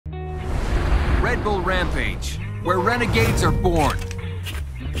Red Bull Rampage, where renegades are born.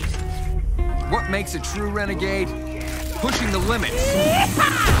 What makes a true renegade? Pushing the limits.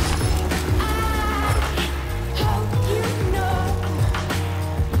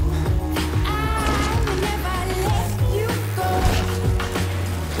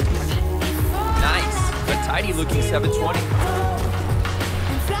 Nice. A tidy looking 720.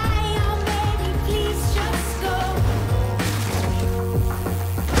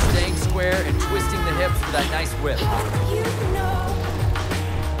 Staying square and twisting the hips for that nice whip.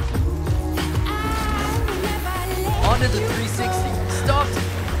 Onto the 360. Stopped it.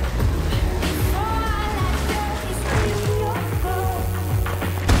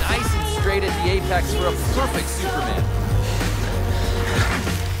 Nice and straight at the apex for a perfect Superman.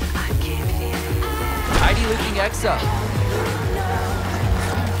 Tidy looking X up.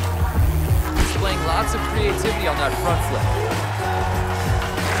 Displaying lots of creativity on that front flip.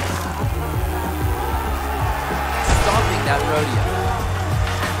 Stomping that rodeo.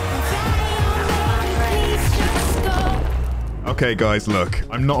 Okay guys, look,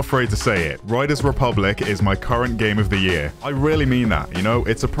 I'm not afraid to say it. Riders Republic is my current game of the year. I really mean that, you know?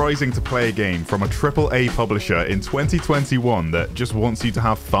 It's surprising to play a game from a AAA publisher in 2021 that just wants you to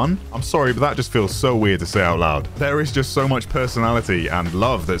have fun. I'm sorry, but that just feels so weird to say out loud. There is just so much personality and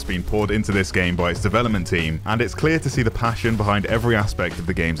love that's been poured into this game by its development team, and it's clear to see the passion behind every aspect of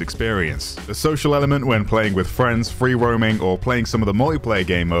the game's experience. The social element when playing with friends, free roaming, or playing some of the multiplayer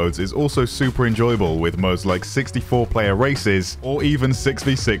game modes is also super enjoyable with modes like 64-player races, or even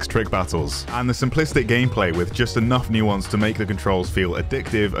 6v6 trick battles. And the simplistic gameplay with just enough nuance to make the controls feel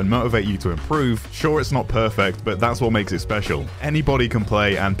addictive and motivate you to improve. Sure, it's not perfect, but that's what makes it special. Anybody can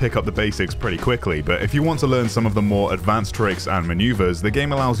play and pick up the basics pretty quickly, but if you want to learn some of the more advanced tricks and maneuvers, the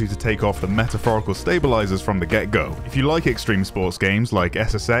game allows you to take off the metaphorical stabilizers from the get-go. If you like extreme sports games like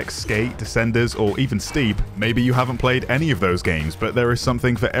SSX, Skate, Descenders, or even Steep, maybe you haven't played any of those games, but there is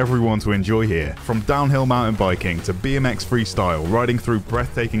something for everyone to enjoy here. From downhill mountain biking to BMX freestyle, riding through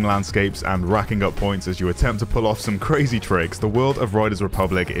breathtaking landscapes and racking up points as you attempt to pull off some crazy tricks, the world of Riders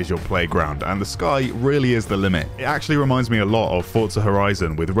Republic is your playground, and the sky really is the limit. It actually reminds me a lot of Forza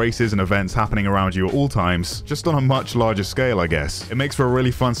Horizon, with races and events happening around you at all times, just on a much larger scale, I guess. It makes for a really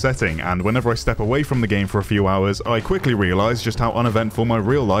fun setting, and whenever I step away from the game for a few hours, I quickly realize just how uneventful my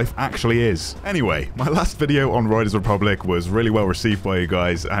real life actually is. Anyway, my last video on Riders Republic was really well received by you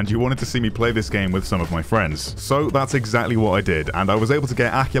guys, and you wanted to see me play this game with some of my friends. So that's exactly what I did, and I was able to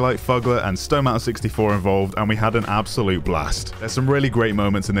get Acolyte, Fugler, and Stonemounter64 involved, and we had an absolute blast. There's some really great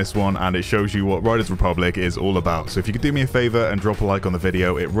moments in this one, and it shows you what Riders Republic is all about. So if you could do me a favor and drop a like on the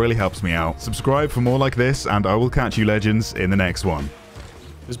video, it really helps me out. Subscribe for more like this, and I will catch you legends in the next one.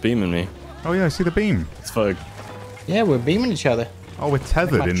 Who's beaming me? Oh yeah, I see the beam. It's Fug. Yeah, we're beaming each other. Oh, we're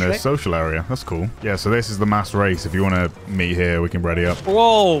tethered in the trick. social area. That's cool. Yeah, so this is the mass race. If you want to meet here, we can ready up.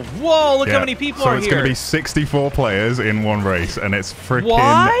 Whoa, whoa, look how many people are here. So it's going to be 64 players in one race, and it's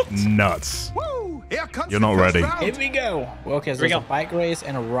freaking nuts. You're not ready. Here we go. Well, okay, so there's a bike race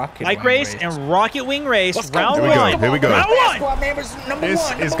and a rocket bike race and rocket wing race. Round one. Here we go. Round one.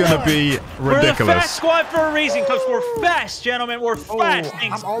 This is going to be ridiculous. We're the fast squad for a reason, because we're fast, gentlemen. We're fast.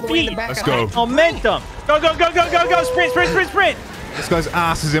 Speed. Let's go. Momentum. Go, go, go, go, go, go. Sprint, sprint, sprint, sprint. This guy's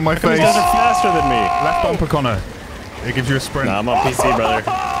ass is in my face. These guys are faster than me. Left bumper, Connor. It gives you a sprint. Nah, I'm on PC, brother.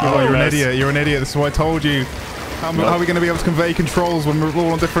 Oh, you're an idiot. You're an idiot. This is what I told you. How are we going to be able to convey controls when we're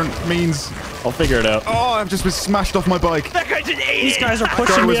all on different means? I'll figure it out. Oh, I've just been smashed off my bike. That guy's an idiot. These guys are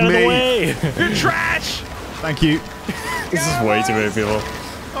pushing me out of the way. You're trash. Thank you. This is way too many people.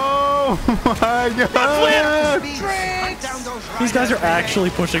 Oh my god. These guys are actually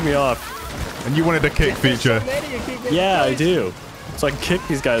pushing me off. And you wanted a kick feature. Yeah, I do. So I can kick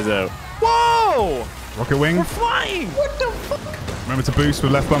these guys out. Whoa. Rocket wing. We're flying. What the fuck? Remember to boost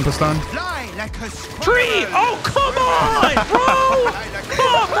with left bumper stand. Tree. Oh, come on, bro.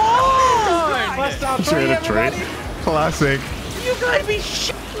 Come on. Straight a tree. Classic. You gotta be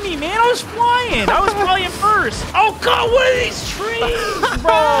shitting me, man. I was flying. I was flying first. Oh, God, what are these trees,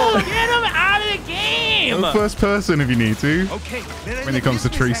 bro? Get them out of the game. Go first person if you need to. Okay. When it comes to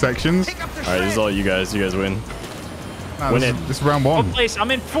tree sections. All right, this is all you guys. You guys win. Nah, Win this, it. This is round one. What place?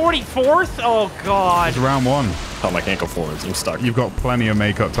 I'm in 44th. Oh, God. It's round one. Oh, I can't go forwards. I'm stuck. You've got plenty of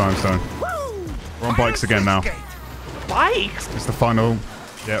makeup time, Stone. We're on bikes again now. Bikes? It's the final.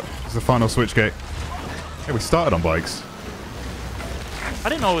 Yep, it's the final switch gate. Hey, we started on bikes. I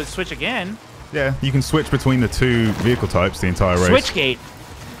didn't know it would switch again. Yeah, you can switch between the two vehicle types the entire race. Switch gate.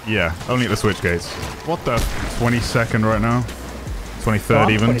 Yeah, only at the switch gates. What the? 22nd right now.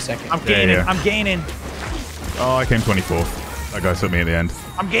 23rd even. 22nd. I'm gaining. Yeah. I'm gaining. Oh, I came 24th. That guy took me at the end.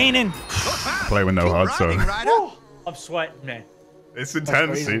 I'm gaining. play with no HUD, so I'm sweating, man. it's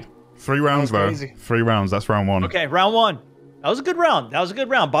intense, crazy. dude. 3 rounds, though. Crazy. 3 rounds. That's round 1. Okay, round 1. That was a good round. That was a good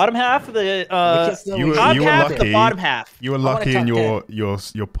round. Bottom half of the You were top half lucky. to bottom half. You were want a lucky in top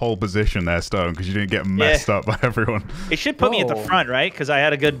your pole position there, Stone, because you didn't get messed up by everyone. It should put me at the Whoa. front, right? Because I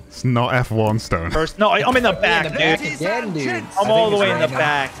had a good It's not F1, Stone. first. No, I'm in the back, In the back dude. again, dude. I'm all the way in the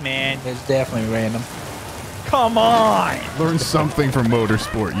back, man. It's definitely random. Come on. Learn something from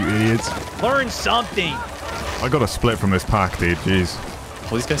motorsport, you idiots. Learn something. I got a split from this pack, dude. Jeez.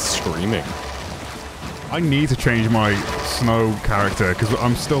 All these guys screaming. I need to change my snow character because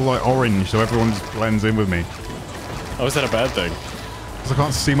I'm still like orange, so everyone just blends in with me. Oh, is that a bad thing? Because I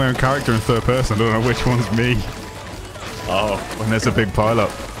can't see my own character in third person. I don't know which one's me Oh, when there's a big pileup.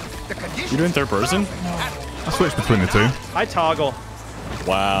 you doing third person? I switch between the two. I toggle.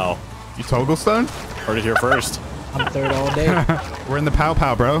 Wow. You toggle, Stone? Heard it here first. I'm third all day. We're in the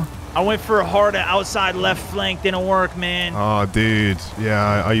pow, bro. I went for a hard outside left flank. Didn't work, man. Oh, dude.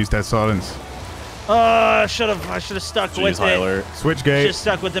 Yeah, I used dead silence. I should have stuck Jeez, with it. Hyler. Switch gate. Just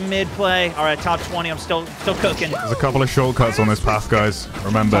stuck with the mid play. All right, top 20. I'm still cooking. There's a couple of shortcuts on this path, guys.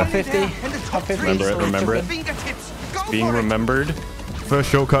 Remember. Top 50. Top 50. Remember it, remember it. Being remembered. First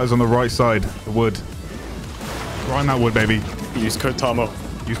shortcut is on the right side. The wood. Grind that wood, baby. Use code Tomo.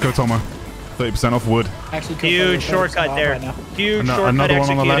 Use code Tomo. 30% off wood. Actually, Huge shortcut there. Huge shortcut Another one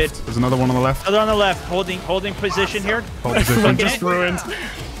on the executed. left. There's another one on the left. Other on the left, holding position here. Hold position. Cooking Just it. ruined.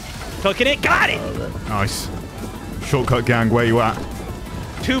 Cooking it. Got it. Nice. Shortcut gang, where you at?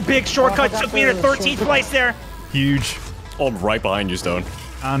 2 big shortcuts took me to 13th place there. Huge. Oh, I'm right behind you, Stone.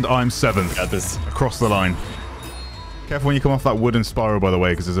 And I'm 7th. Got this. Across the line. Careful when you come off that wooden spiral, by the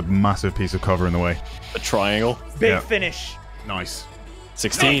way, because there's a massive piece of cover in the way. A triangle. Big Yeah. finish. Nice.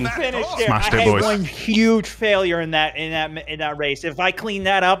 16. Big finish there. Smashed I it, had boys. one huge failure in that race. If I clean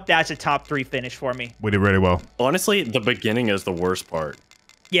that up, that's a top 3 finish for me. We did really well. Honestly, the beginning is the worst part.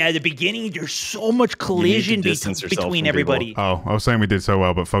 Yeah, at the beginning, there's so much collision distance yourself between from everybody. Oh, I was saying we did so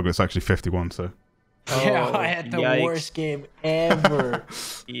well, but Foglet's actually 51, so. Yeah, I had the yikes. worst game ever.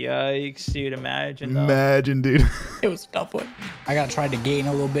 Yikes, dude, imagine though. Imagine, dude. It was a tough one. I gotta try to gain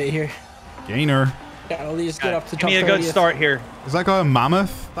a little bit here. Gainer. Gotta at least get up to Give top me a good 30th. start here. Is that guy a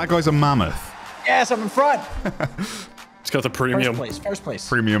mammoth? That guy's a mammoth. Yes, I'm in front. It's got the First premium. place. First place.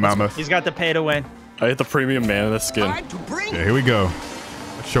 Premium mammoth. He's got the pay to win. I hit the premium man in the skin. Yeah, here we go.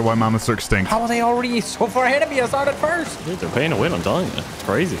 Let's show why mammoths are extinct. How are they already so far ahead of me? I started first. Dude, they're paying to win, I'm telling you. It's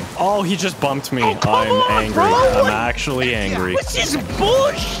crazy. Oh, he just bumped me. come I'm on, angry. bro. I'm What? actually angry. What's this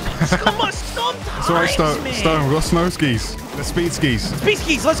bullshit? Come on, sometimes, It's alright, Stone. man. Stone, we've got snow skis. The speed skis. Speed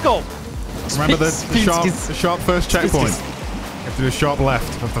skis, let's go. Remember the Speed sharp, skis. the sharp first checkpoint. You have to do a sharp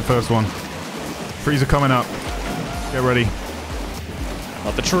left of the first one. Trees are coming up. Get ready.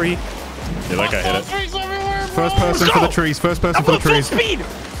 Not the tree. Yeah, that guy hit it. First person Let's for the go. trees. First person I'm for the going trees. full speed.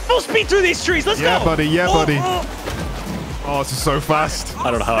 Full speed through these trees. Let's Yeah, go. buddy. Yeah, Oh, buddy. oh. Oh, this is so fast. I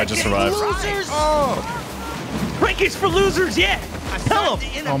don't know how I just survived. Rankings for losers, yeah. Tell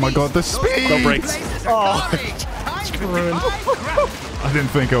them. Oh my god, the speed. No brakes. I didn't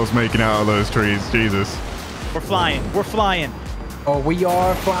think I was making it out of those trees. Jesus. We're flying. We're flying. Oh, we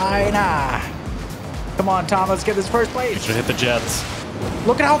are flying high. Come on, Tom. Let's get this first place. Should hit the jets.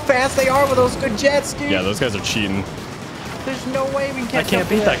 Look at how fast they are with those good jets, dude. Yeah, those guys are cheating. There's no way we can I catch can't up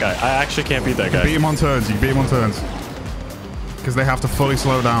beat to that guy. I actually can't beat that guy. Beat him on turns. You can beat him on turns. Because they have to fully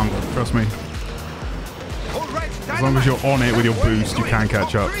slow down. Trust me. As long as you're on it with your boost, you can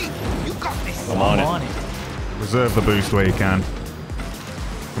catch up. I'm on it. Reserve the boost where you can.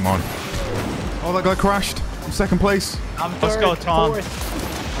 Come on. Oh, that guy crashed. I'm second place. I'm Let's third, go, Tom.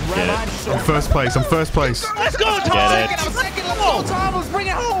 fourth. I'm right Get it. behind you, sir. I'm first place. I'm first place. Let's go, Tom. Get it. Second, let's go, Tom. Let's bring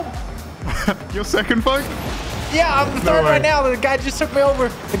it home. Your second fight? Yeah, I'm the third way. right now. The guy just took me over.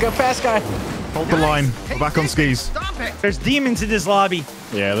 The good fast guy. Hold the line. We're back on skis. There's demons in this lobby.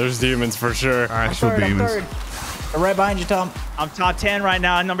 Yeah, there's demons for sure. Actual Third, I'm demons. third. I'm right behind you, Tom. I'm top 10 right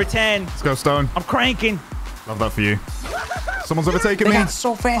now. Number 10. Let's go, Stone. I'm cranking. Love that for you. Someone's overtaken They me. got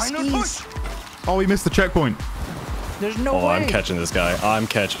so fast skis. Oh, we missed the checkpoint. There's no Oh, way. I'm catching this guy. I'm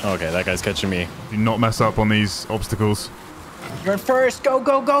catching. Okay, that guy's catching me. Do not mess up on these obstacles. You're in first. Go,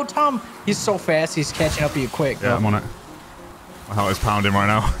 go, go, Tom. He's so fast. He's catching up to you quick. Yeah, I'm on it. My heart is pounding right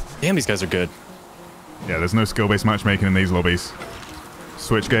now. Damn, these guys are good. Yeah, there's no skill-based matchmaking in these lobbies.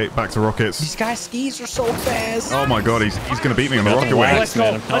 Switchgate, back to rockets. These guys' skis are so fast. Oh my god, he's gonna beat me on the Got rocket the way. wax. Let's go.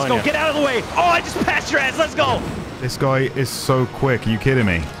 Man, I'm Let's telling go. you. Get out of the way. Oh, I just passed your ass. Let's go. This guy is so quick. Are you kidding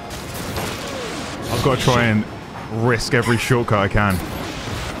me? I've got to try and risk every shortcut I can.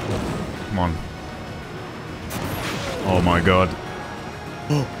 Come on. Oh my god.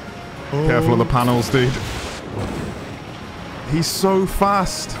 Careful of the panels, dude. He's so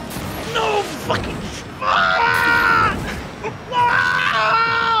fast. No fucking.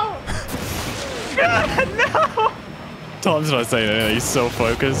 God, no! Tom's not saying anything. He's so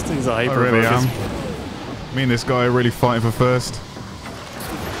focused. He's a I hyper really focused. am. Me and this guy are really fighting for first.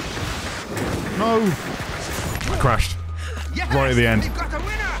 No! I crashed. Right at the end.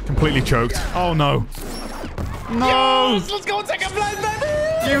 Completely choked. Oh no. No! Yes, let's go second place,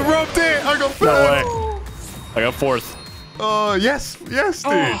 baby! You robbed it! I got No third! way. I got fourth. Oh, yes. Yes,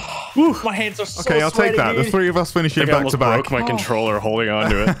 dude. My hands are so Okay, I'll take sweaty, that. The dude. three of us finishing I back almost to back. broke my controller holding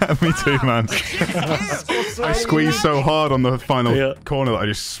on to it. Me too, man. I squeezed so hard on the final Yeah. corner that I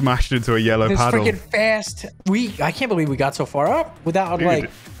just smashed into a yellow This paddle. freaking fast. I can't believe we got so far up without Dude. like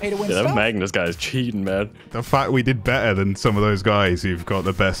pay to win Yeah, that stuff. Magnus guy is cheating, man. The fact we did better than some of those guys who've got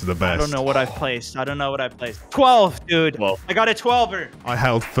the best of the best. I don't know what I've placed. I don't know what I've placed. 12, dude. 12. I got a 12er. I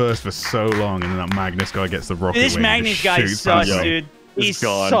held first for so long, and then that Magnus guy gets the rocket This wing and Magnus just guy shoots sus, past me. dude. He's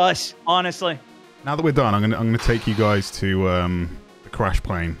gone. sus, honestly. Now that we're done, I'm gonna take you guys to the crash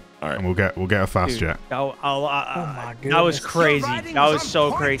plane, All right. and we'll get a fast Dude, jet. that my that was goodness. crazy. Riding That was some so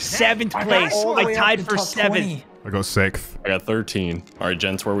point, crazy. Ted. 7th I got place. all the I way up tied to for top 7th. 20. I got 6th. I got 13. All right,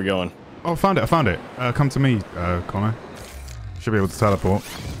 gents, where are we going? Oh, I found it. Come to me, Connor. Should be able to teleport.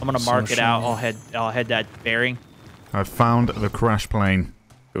 I'm gonna mark it out. I'll head that bearing. I found the crash plane.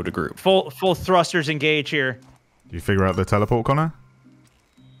 Go to group. Full thrusters engage here. Do you figure out the teleport, Connor?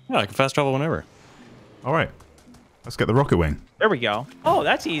 Yeah, I can fast travel whenever. All right. Let's get the rocket wing. There we go. Oh,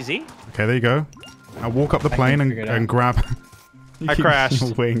 that's easy. Okay, there you go. Now walk up the plane can't and, figure it out. and grab. I crashed.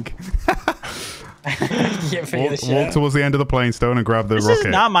 Your wing. Can't figure this shit Walk out. towards the end of the plane stone and grab the This rocket.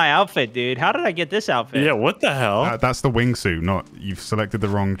 is not my outfit, dude. How did I get this outfit? Yeah, what the hell? That's the wingsuit, not you've selected the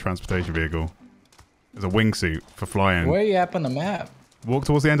wrong transportation vehicle. There's a wingsuit for flying. Where are you at on the map? Walk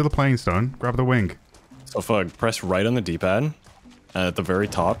towards the end of the plane stone, grab the wing. So Fug, press right on the D-pad, and at the very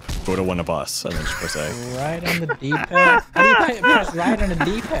top, go to win a bus, and then just press A. Right on the D-pad. How do you press right on the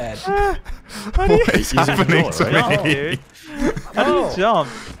D-pad? What is happening controller, to Jump, me? dude. How do you jump?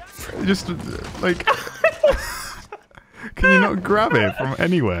 Just like, can you not grab it from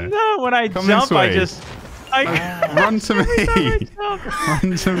anywhere? No, when I Come jump, this I way. just. Run to me!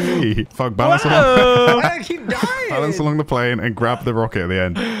 Run to me! Fuck, balance Whoa! I keep dying. balance along the plane and grab the rocket at the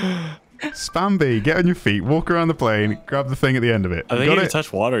end. Spam B, get on your feet, walk around the plane, grab the thing at the end of it. I You think got if you it?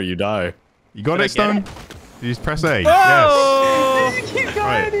 touch water, you die. You got Did I it, get Stone? it? You just press A. Yes. Oh! Keep going,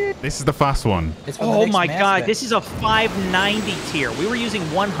 Right. dude. This is the fast one. It's for the Oh next my Mass god, Effect. this is a 590 tier. We were using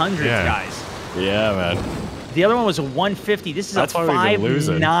 100s, Yeah. guys. Yeah, man. The other one was a 150. This is That's a why we've been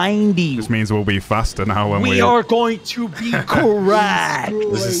losing. 590. This means we'll be faster now when We are going to be correct.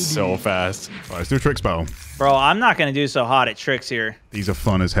 This is so fast. Right, let's do a tricks battle. Bro, I'm not going to do so hot at tricks here. These are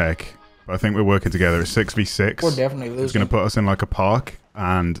fun as heck. But I think we're working together. It's 6v6. We're definitely losing. It's going to put us in like a park,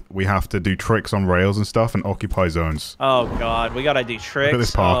 and we have to do tricks on rails and stuff and occupy zones. Oh god, we got to do tricks. Look at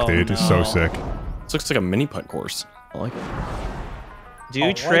this park, Oh, dude. It's so no. sick. This looks like a mini putt course. I like it.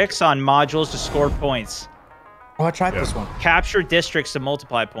 Do tricks on modules to score points. Oh, I tried this one. Capture districts to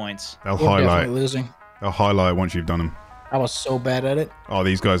multiply points. They'll We're highlight. definitely losing. They'll highlight once you've done them. I was so bad at it. Oh,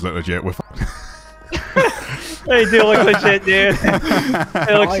 these guys look legit. We're They do look legit, dude. They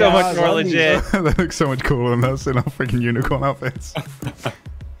look Oh, so yeah, much more zombies, legit. they look so much cooler than us in our freaking unicorn outfits. I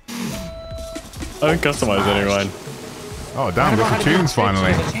haven't customized any of mine. Oh, damn, we got some tunes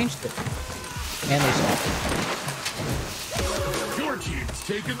finally. They changed it. And they stopped. Your team's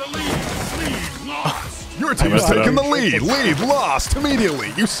taking the lead. Lead lost. Your team's messed it taking up. the lead. Lead lost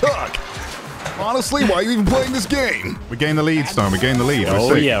immediately. You suck. Honestly, why are you even playing this game? We gained the lead, Stone. We gained the lead. We're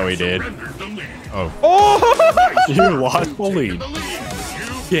Oh, sick. yeah, we did. Surrendered the lead. You lost the lead. The lead. You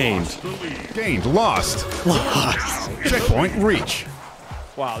Gained. lost the lead. Gained. Lost. Lost. Checkpoint. Reach.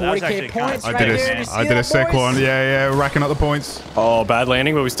 Wow, that was 40K actually kind of points I right did there. a, You see I did a that, sick boys? one. Yeah, we're racking up the points. Oh, bad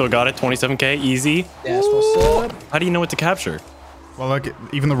landing, but we still got it. 27k, easy. That's what's up. How do you know what to capture? Well, like,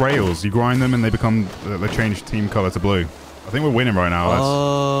 even the rails, you grind them and they become, they change team color to blue. I think we're winning right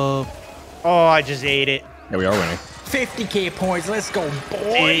now. That's, Oh, I just ate it. Yeah, we are winning. 50K points. Let's go,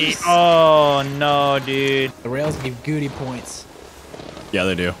 Ate- boys. Oh no, dude. The rails give goody points. Yeah,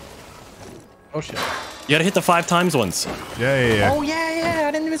 they do. Oh, shit. You gotta hit the 5 times once. yeah. Oh, yeah.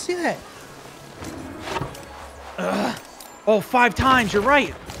 I didn't even see that. Oh, 5 times. You're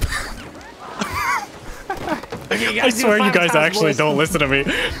right. I swear you guys actually don't listen to me.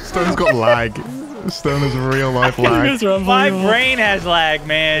 Stone's got lag. Stone has real life You lag. guys are My unbelievable. brain has lag,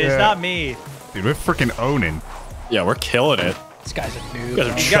 man. It's Yeah. not me. Dude, we're freaking owning. Yeah, we're killing it. This guy's a noob. You guys are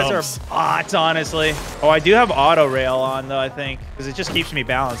You guys chumps. are bots, honestly. Oh, I do have auto rail on though, I think, because it just keeps me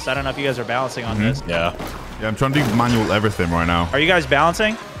balanced. I don't know if you guys are balancing on this. Yeah, Yeah, I'm trying to do manual everything right now. Are you guys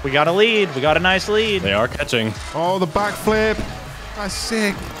balancing? We got a lead. We got a nice lead. they are catching. Oh, the backflip. That's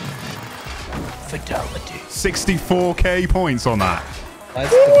sick. Fatality. 64k points on that. Let's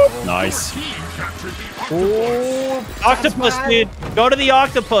go. Nice. Team captured the Oh, Octopus, dude. Go to the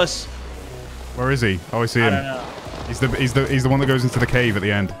octopus. Where is he? Oh, I see I him. don't know. He's the one that goes into the cave at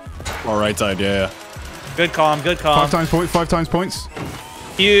the end. All right side, yeah. Good calm. Good calm. 5 times points. 5 times points.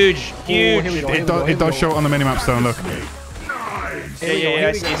 Huge. Oh, here we Huge. go, here we It go, does. here It does we show go. it on the minimap stone. Look. Yeah.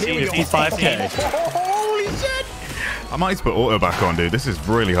 I see. Here we go. 55k. Holy shit! I might need to put auto back on, dude. This is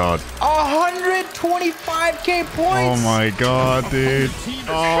really hard. 125k points. Oh my god, dude.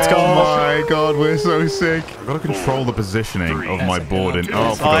 Oh my god, we're so sick. I've got to control the positioning of my board. And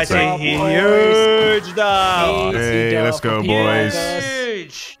oh, for Oh, God's it's a sake. huge dub. Hey, let's go, boys.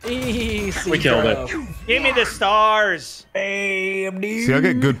 Huge. Easy. We killed it. dub. Give me the stars. Damn, dude. See, I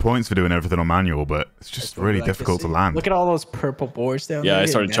get good points for doing everything on manual, but it's just really Like to difficult to see. land. Look at all those purple boards down there. Yeah, I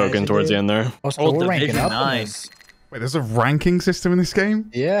started choking towards the end there. Oh, so Old we're ranking Division up on 9. this. Wait, there's a ranking system in this game?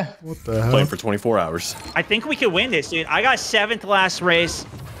 Yeah. What the hell? Playing for 24 hours. I think we could win this, dude. I got 7th last race.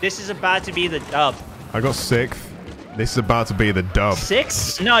 This is about to be the dub. I got 6th. This is about to be the dub.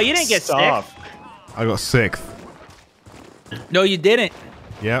 6th? No, you didn't get Stop. 6th. I got 6th. No, you didn't.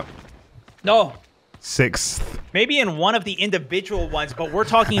 Yep. No. 6th. Maybe in one of the individual ones, but we're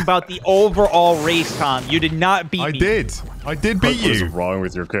talking about the overall race, Tom. You did not beat I me. did. I did beat What is you. wrong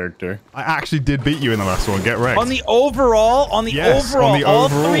with your character? I actually did beat you in the last one. Get wrecked. On the overall, yes, overall, on the all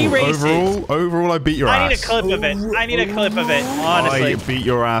overall. 3 races. Overall, I beat your I need a ass. clip of it. I need a clip of it, honestly. I beat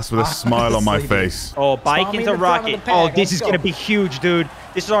your ass with a smile on my Honestly, dude. face. Oh, bike Tommy into in the front of rocket. the pack. Oh, this Let's is go. going to be huge, dude.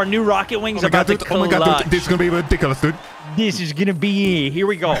 This is our new rocket wings about to dude. Oh my god, collide. dude. This is going to be ridiculous, dude. This is going to be it. Here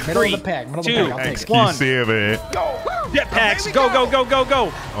we go. Middle 3, of the pack. Middle of 2, the pack. I'll take it. 1. XQC over here. Jetpacks. Go, go, go, go,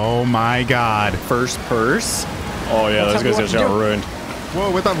 go. Oh my god. First purse? Oh yeah, those Tell me guys what just to got do. ruined. Whoa,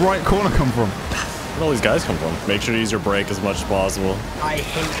 where'd that right corner come from? Where'd all these guys come from? Make sure to use your brake as much as possible. I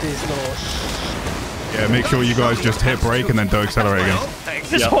hate this little. Yeah, make sure you guys just hit brake and then don't accelerate again.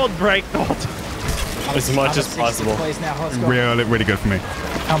 Just Yep. hold brake the whole time. As much I'm as in 60th possible. Place now. Let's go. Really good for me.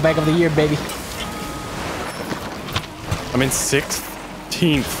 Comeback of the year, baby. I'm in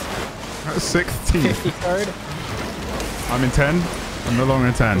 16th. That's 16. 53rd. I'm in 10. I'm no longer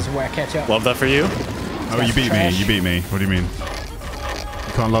in 10. This is where I catch up. Love that for you. Oh, you beat me. trash. You beat me. What do you mean?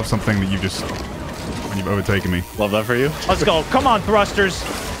 You can't love something that you've just... when you've overtaken me. Love that for you. Let's go. Come on, thrusters.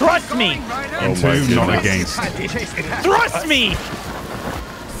 Thrust me. In my 2, not goodness. against. Thrust me.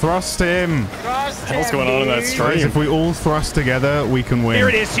 Thrust him. What's going on in that Guys, stream? if we all thrust together, we can win. Here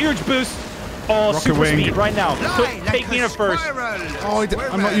it is. Huge boost. Oh, Rocket super wing. speed right now. Take me in a first. Oh,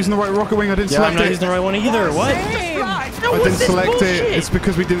 I'm not using the right rocket wing. I didn't Yeah, I'm select not it. using the right one either. What? I didn't select it. It's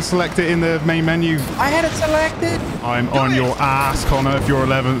because we didn't select it in the main menu. I had it selected. I'm on your ass, Connor, if you're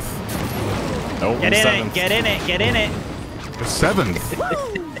 11th. Nope, Get in I'm it. Get in it. Get in it. The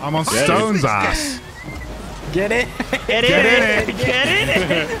 7th. I'm on Stone's ass. Get it? Get in it. Get in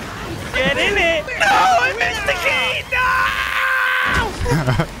it. Get in it. No, I missed the key. No.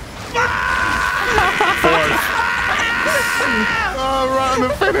 Oh, right on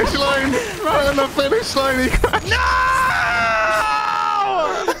the finish line. Right on the finish line. He crashed. No.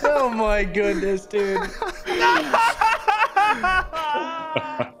 Oh my goodness, dude.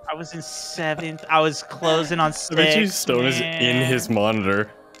 I was in 7th. I was closing on 6th. I bet you Stone is in man. his monitor.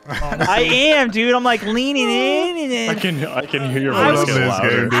 I am, dude. I'm like leaning in I and can hear your I voice love get this louder.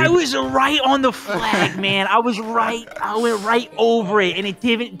 game, dude. I was right on the flag, man. I went right over it, and it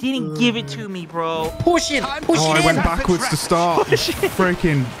didn't give it to me, bro. Push it. Push Oh, it I went in. backwards to start.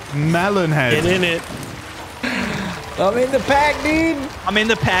 Freaking melon Get head. in it. I'm in the pack, dude. I'm in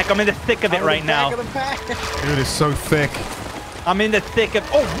the pack. I'm in the thick of it right now. Back of the pack. Dude, it's so thick. I'm in the thick of.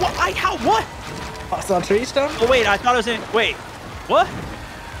 Oh, what? What? I saw tree stump. Oh wait, I thought I was in. Wait, what?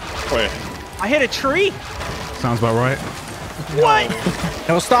 Wait. I hit a tree. Sounds about right. What?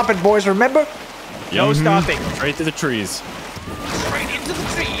 No, stop it, boys. Remember? No stopping. Straight to the trees. Right into the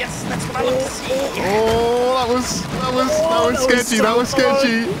tree. Yes, that's what I love to see. Oh, that was sketchy. That was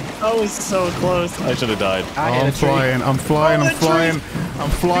sketchy. That was so close. I should have died. I hit I'm a tree. flying. I'm flying. I'm flying. I'm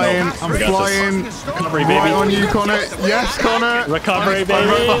flying. I'm We got flying. Recovery, Right baby. on you, Connor. Yes, Connor. Recovery, baby. I'm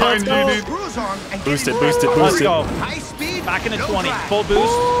right behind Let's you, go. dude. Boost it, boost it, Let's boost it. go. Back in the 20. Full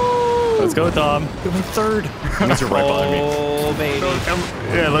boost. Let's go, Tom. You're in 3rd. That means you're right behind me. Oh baby.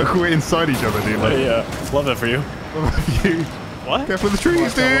 Yeah, look, we're inside each other, dude. Oh, Like, yeah. Love that for you. you. What? Careful with the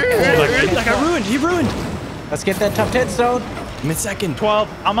trees, dude. That got ruined. He ruined. Let's get that top 10 zone. I'm in second. 12.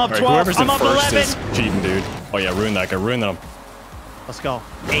 I'm up All right, 12. whoever's I'm in up first 11. is cheating, dude. Oh yeah, ruin that guy. Ruin them. Let's go.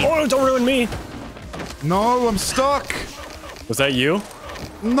 Oh, don't ruin me. No, I'm stuck. Was that you?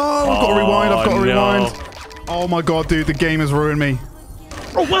 No, I've got to rewind. I've got to no. rewind. Oh my god, dude, the game has ruined me.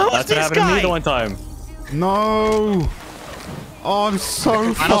 Oh, well, That's what happened to me the one time. No. Oh, I'm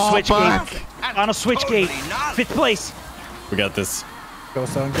so Final far switch back. gate. Final switch gate. 5th place. We got this. Go,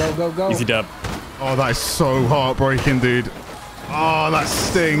 son. Go, go, go. Easy dub. Oh, that is so heartbreaking, dude. Oh, that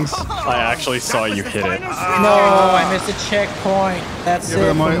stings. I actually saw you hit it. No, I missed a checkpoint. That's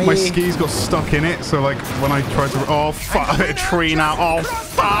Yeah, it but for me. my skis got stuck in it, so like when I tried to, oh fuck, I hit a tree now. Oh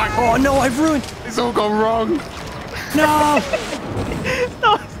fuck! Oh no, I've ruined. It's all gone wrong. No.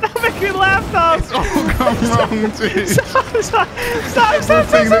 No, stop making me laugh, Tom. It's all gone wrong, dude. Stop.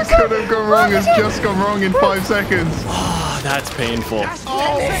 Everything that could have gone wrong has just gone wrong in 5 seconds. Oh, that's painful. Last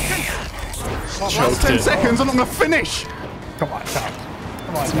Choked 10 it. seconds, I'm not gonna finish. Come on, Tom.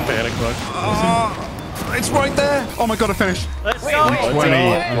 Come on, Tom. Panic bug. It's right there. Oh my god, I finished. Let's go. 20.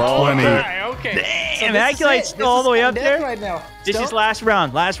 Okay. Damn, Aculite's still all the way up there. Right now. This is last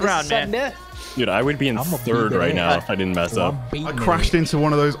round. Last round, man. Dude, I would be in third right now if I didn't mess up. I crashed into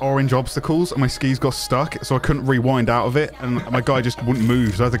one of those orange obstacles and my skis got stuck, so I couldn't rewind out of it, and my guy just wouldn't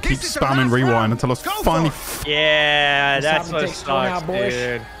move, so I had to keep spamming rewind until I was finally... Yeah, It's that's time to what take strong out, sucks, boys.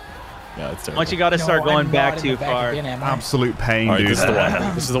 dude. Yeah, it's terrible. Once you gotta start going back too far. Absolute pain, All right, dude. this is the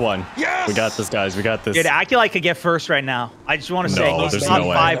one. This is the one. Yes! We got this, guys. We got this. Dude, Aculite could get first right now. I just want to say No, he's there's top no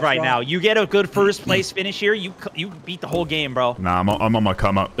way. 5 right now. You get a good first place finish here, you beat the whole game, bro. Nah, I'm on my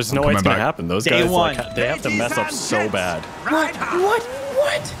come up. There's I'm no way it's coming gonna back. happen. Those Day guys, one. like, they have to mess up so bad.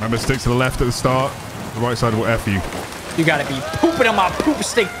 What? Remember, stick to the left at the start. The right side will F you. You gotta be pooping on my poop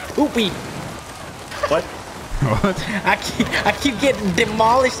stick, poopy. What? What? I keep getting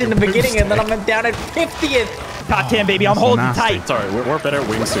demolished in the beginning, and then I'm down at 50th. Top 10, baby. I'm holding nasty. tight. It's all right. We're better at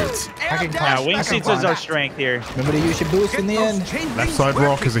wingsuits. Yeah, wingsuits is our strength here. Remember to use your boost in the end. Left side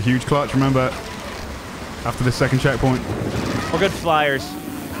rock is a huge clutch, remember. After the second checkpoint. We're good flyers.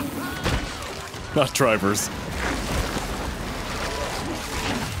 Not drivers.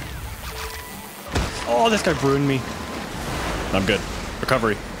 Oh, this guy ruined me. I'm good.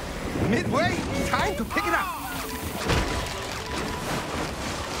 Recovery. Midway, time to pick it up.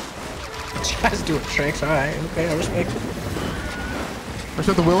 You guys doing tricks. All right. Okay, I respect it. I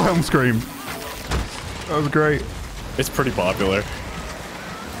shot the Wilhelm scream. That was great. It's pretty popular.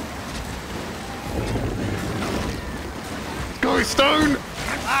 Go, Stone!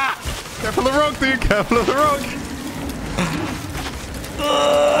 Ah! Careful of the rock, dude. Careful of the rock.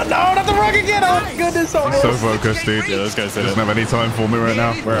 No, not the rock again. Oh, my goodness. I'm so focused, dude. Yeah, those guys did Doesn't it. have any time for me right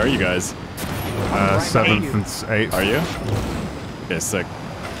now. Where are you guys? 7th and 8th. Are you? Okay, sick.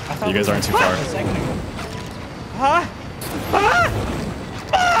 You guys aren't too far.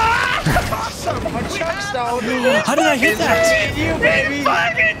 How did I hit that? You, baby.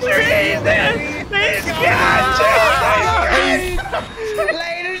 Fucking trees, man. These guys.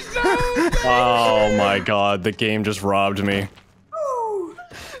 Later, son. Oh my god, the game just robbed me.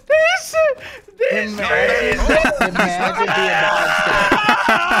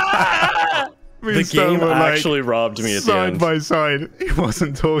 Me The game were, like, actually robbed me at the side end. by side. He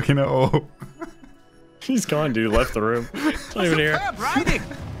wasn't talking at all. He's gone, dude. Left the room. Not even here. Superb riding.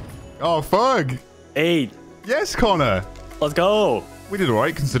 Oh, fuck. 8. Yes, Connor. Let's go. We did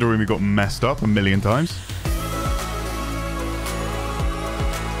alright considering we got messed up a million times.